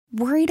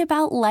Worried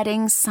about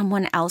letting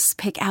someone else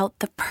pick out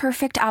the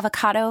perfect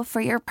avocado for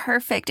your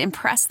perfect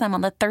impress them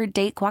on the third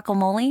date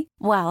guacamole?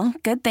 Well,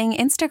 good thing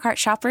Instacart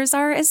shoppers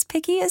are as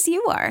picky as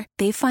you are.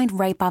 They find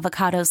ripe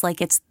avocados like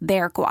it's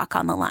their guac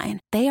on the line.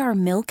 They are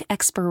milk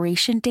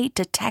expiration date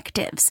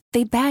detectives.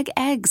 They bag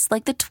eggs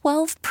like the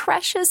 12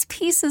 precious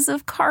pieces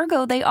of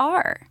cargo they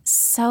are.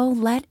 So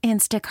let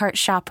Instacart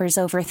shoppers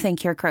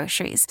overthink your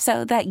groceries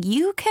so that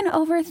you can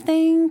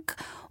overthink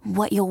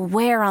what you'll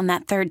wear on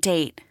that third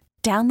date.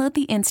 Download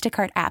the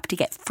Instacart app to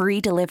get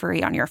free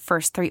delivery on your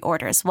first 3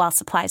 orders while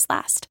supplies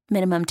last.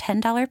 Minimum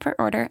 $10 per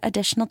order.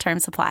 Additional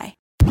terms apply.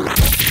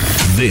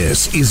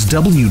 This is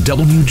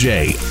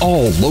WWJ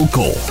All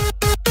Local.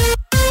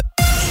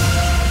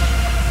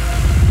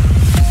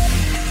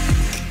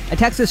 A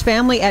Texas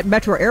family at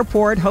Metro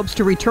Airport hopes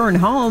to return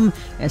home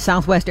as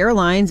Southwest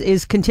Airlines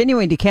is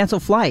continuing to cancel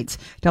flights.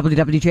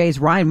 WWJ's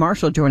Ryan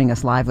Marshall joining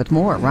us live with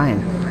more.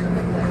 Ryan.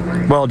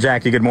 Well,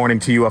 Jackie, good morning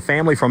to you. A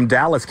family from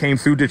Dallas came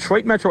through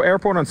Detroit Metro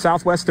Airport on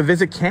Southwest to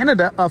visit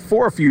Canada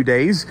for a few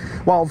days.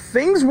 While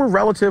things were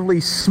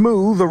relatively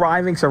smooth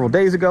arriving several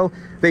days ago,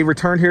 they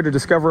returned here to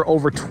discover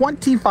over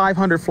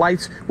 2,500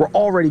 flights were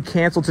already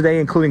canceled today,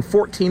 including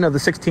 14 of the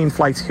 16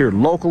 flights here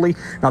locally.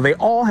 Now, they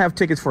all have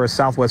tickets for a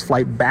Southwest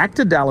flight back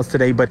to Dallas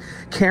today, but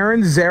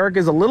Karen Zarek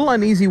is a little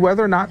uneasy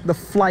whether or not the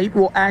flight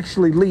will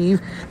actually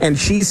leave, and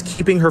she's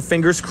keeping her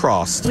fingers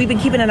crossed. We've been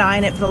keeping an eye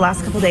on it for the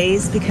last couple of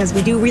days because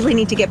we do really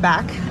need to get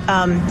back.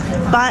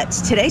 But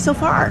today, so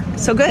far,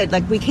 so good.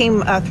 Like, we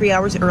came 3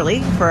 hours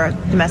early for a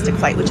domestic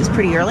flight, which is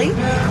pretty early.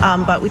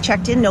 But we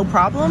checked in, no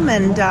problem,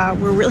 and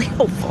we're really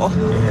hopeful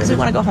because we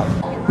want to go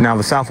home. Now,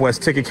 the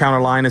Southwest ticket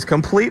counter line is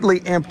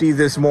completely empty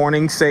this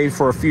morning, save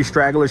for a few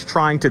stragglers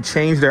trying to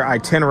change their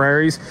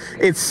itineraries.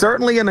 It's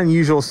certainly an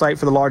unusual sight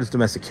for the largest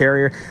domestic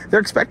carrier. They're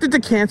expected to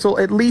cancel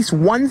at least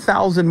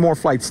 1,000 more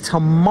flights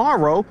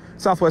tomorrow.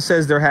 Southwest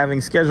says they're having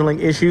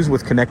scheduling issues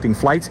with connecting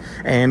flights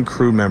and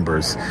crew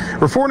members.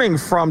 Reporting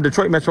from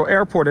Detroit Metro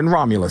Airport in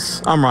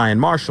Romulus, I'm Ryan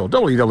Marshall,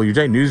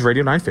 WWJ News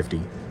Radio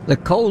 950. The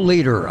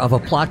co-leader of a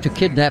plot to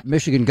kidnap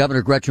Michigan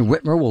Governor Gretchen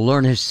Whitmer will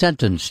learn his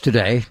sentence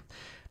today.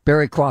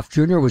 Barry Croft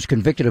Jr. was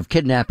convicted of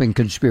kidnapping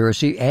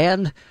conspiracy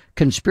and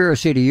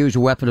conspiracy to use a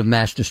weapon of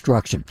mass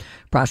destruction.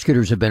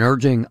 Prosecutors have been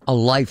urging a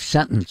life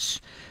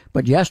sentence.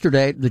 But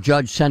yesterday, the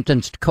judge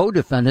sentenced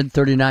co-defendant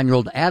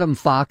 39-year-old Adam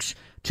Fox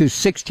to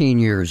 16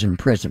 years in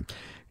prison.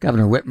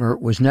 Governor Whitmer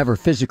was never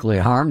physically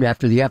harmed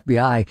after the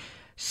FBI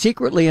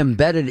secretly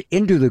embedded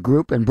into the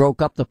group and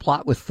broke up the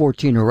plot with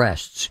 14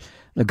 arrests.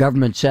 The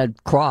government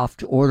said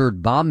Croft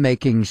offered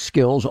bomb-making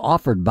skills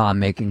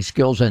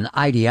and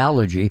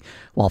ideology,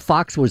 while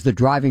Fox was the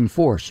driving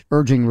force,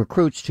 urging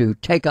recruits to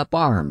take up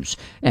arms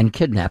and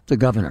kidnap the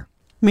governor.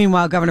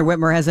 Meanwhile, Governor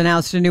Whitmer has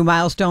announced a new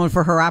milestone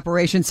for her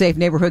Operation Safe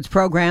Neighborhoods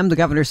program. The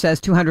governor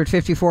says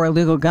 254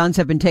 illegal guns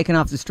have been taken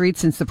off the streets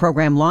since the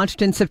program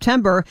launched in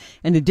September.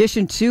 In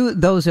addition to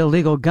those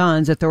illegal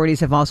guns,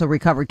 authorities have also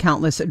recovered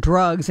countless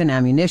drugs and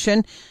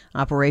ammunition.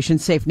 Operation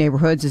Safe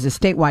Neighborhoods is a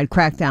statewide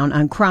crackdown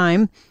on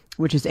crime,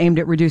 which is aimed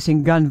at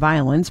reducing gun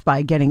violence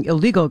by getting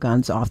illegal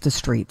guns off the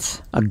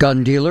streets. A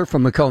gun dealer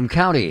from Macomb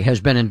County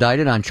has been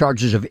indicted on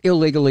charges of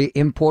illegally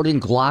importing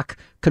Glock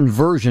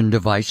conversion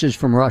devices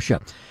from Russia.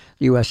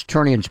 The U.S.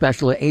 Attorney and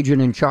Special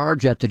Agent in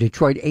charge at the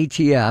Detroit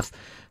ATF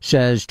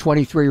says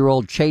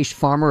 23-year-old Chase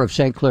Farmer of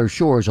St. Clair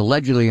Shores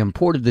allegedly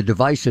imported the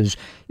devices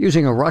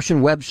using a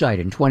Russian website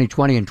in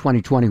 2020 and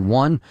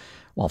 2021.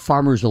 While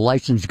Farmer is a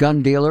licensed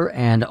gun dealer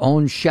and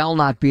owns Shall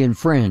Not Be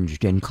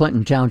Infringed in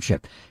Clinton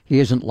Township, he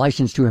isn't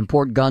licensed to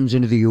import guns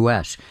into the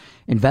U.S.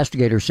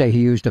 Investigators say he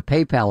used a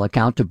PayPal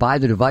account to buy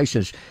the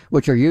devices,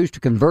 which are used to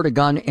convert a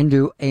gun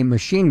into a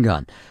machine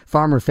gun.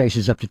 Farmer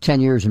faces up to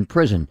 10 years in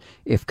prison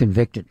if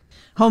convicted.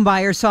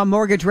 Homebuyers saw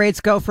mortgage rates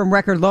go from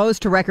record lows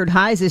to record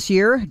highs this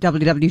year.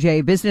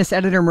 WWJ business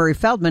editor Murray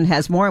Feldman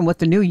has more on what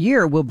the new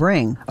year will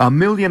bring. 1.5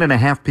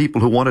 million people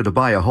who wanted to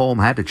buy a home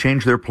had to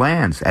change their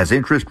plans. As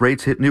interest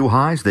rates hit new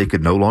highs, they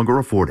could no longer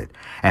afford it.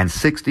 And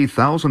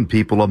 60,000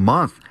 people a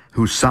month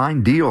who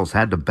signed deals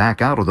had to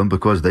back out of them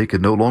because they could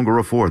no longer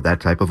afford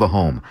that type of a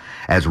home.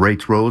 As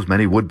rates rose,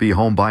 many would-be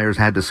home buyers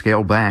had to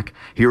scale back.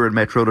 Here in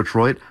Metro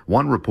Detroit,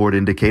 one report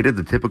indicated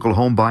the typical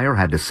home buyer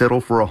had to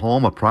settle for a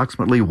home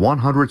approximately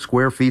 100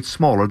 square feet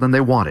smaller than they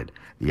wanted.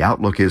 The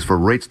outlook is for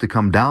rates to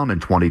come down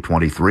in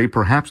 2023,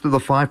 perhaps to the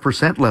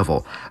 5%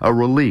 level, a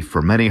relief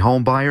for many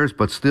home buyers,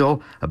 but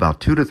still about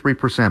 2 to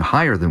 3%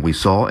 higher than we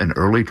saw in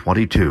early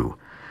 22.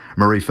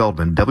 Murray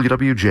Feldman,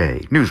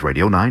 WWJ, News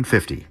Radio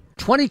 950.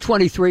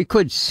 2023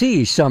 could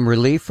see some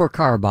relief for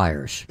car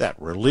buyers. That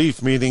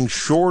relief meaning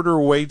shorter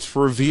waits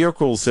for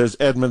vehicles, says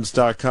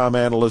Edmunds.com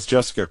analyst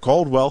Jessica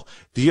Caldwell.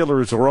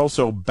 Dealers are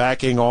also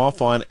backing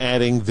off on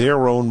adding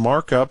their own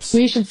markups.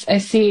 We should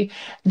see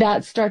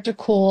that start to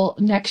cool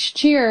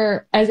next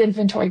year as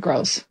inventory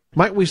grows.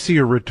 Might we see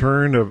a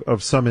return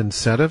of some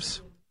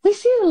incentives? We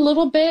see a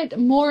little bit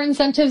more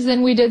incentives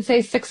than we did,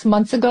 say, 6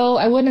 months ago.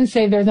 I wouldn't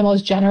say they're the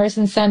most generous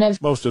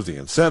incentives. Most of the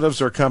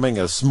incentives are coming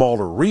as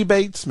smaller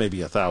rebates, maybe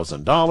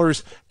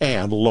 $1,000,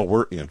 and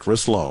lower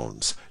interest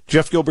loans.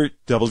 Jeff Gilbert,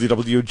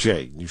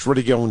 WWJ, News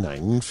Radio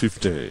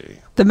 950.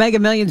 The Mega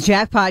Millions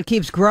jackpot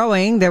keeps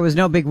growing. There was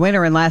no big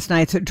winner in last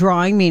night's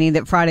drawing, meaning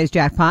that Friday's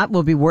jackpot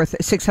will be worth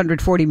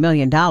 $640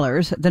 million.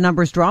 The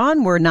numbers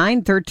drawn were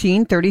 9,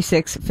 13,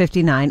 36,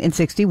 59, and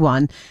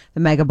 61. The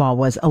Mega Ball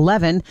was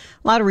 11.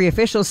 Lottery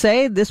officials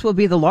say this will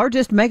be the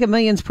largest Mega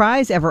Millions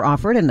prize ever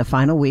offered in the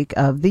final week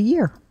of the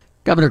year.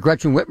 Governor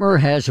Gretchen Whitmer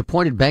has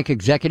appointed bank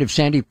executive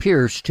Sandy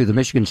Pierce to the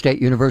Michigan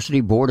State University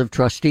Board of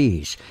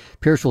Trustees.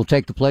 Pierce will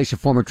take the place of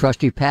former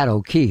trustee Pat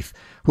O'Keefe,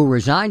 who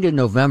resigned in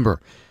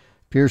November.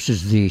 Pierce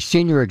is the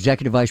senior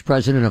executive vice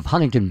president of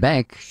Huntington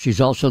Bank.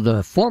 She's also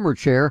the former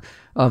chair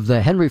of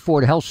the Henry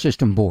Ford Health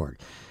System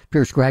Board.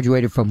 Pierce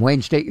graduated from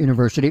Wayne State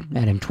University,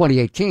 and in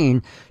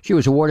 2018, she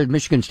was awarded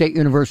Michigan State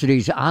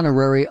University's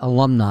Honorary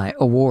Alumni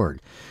Award.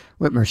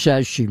 Whitmer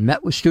says she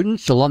met with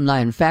students, alumni,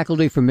 and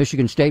faculty from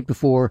Michigan State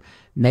before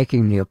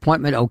making the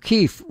appointment.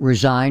 O'Keefe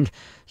resigned,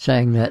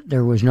 saying that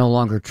there was no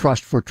longer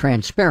trust for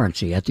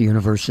transparency at the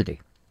university.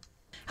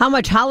 How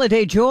much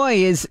holiday joy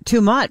is too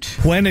much?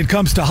 When it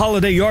comes to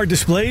holiday yard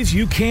displays,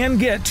 you can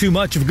get too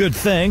much of a good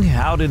thing.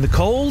 Out in the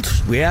cold,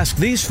 we ask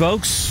these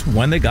folks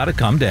when they got to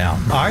come down.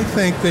 I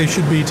think they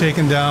should be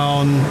taken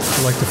down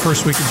like the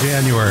first week of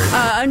January.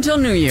 Until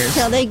New Year's.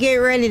 Till they get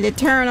ready to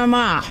turn them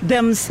off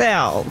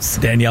themselves.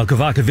 Danielle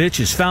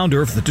Kovakovich is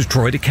founder of the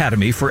Detroit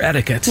Academy for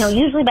Etiquette.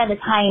 Usually by the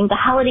time the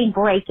holiday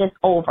break is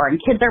over and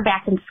kids are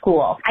back in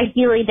school,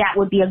 ideally that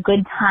would be a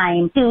good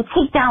time to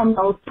take down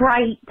those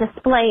bright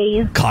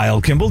displays. Kyle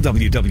Kimball,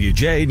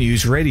 WWJ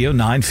News Radio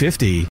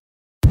 950.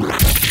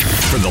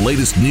 For the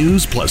latest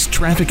news plus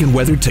traffic and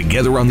weather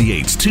together on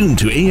the 8s, tune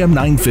to AM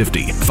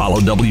 950. Follow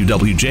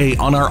WWJ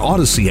on our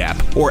Odyssey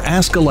app or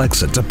ask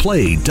Alexa to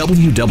play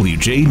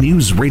WWJ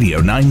News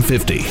Radio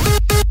 950.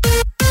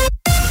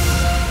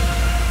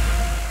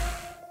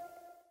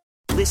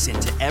 Listen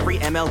to every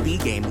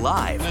MLB game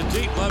live. In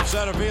the deep left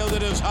center field,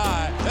 it is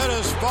high, it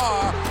is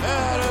far,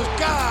 it is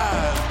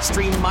gone.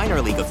 Stream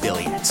minor league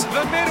affiliates.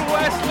 The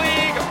Midwest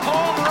League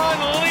home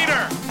run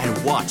leader.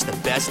 And watch the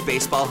best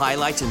baseball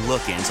highlights and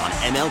look-ins on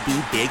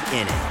MLB Big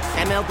Inning.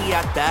 MLB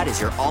At Bat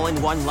is your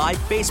all-in-one live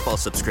baseball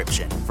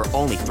subscription for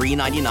only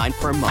 $3.99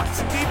 per month.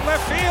 Deep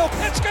left field,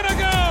 it's gonna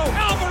go.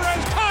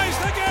 Alvarez ties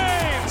the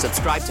game.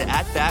 Subscribe to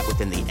At Bat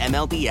within the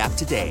MLB app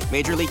today.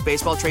 Major League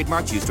Baseball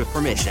trademarks used with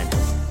permission.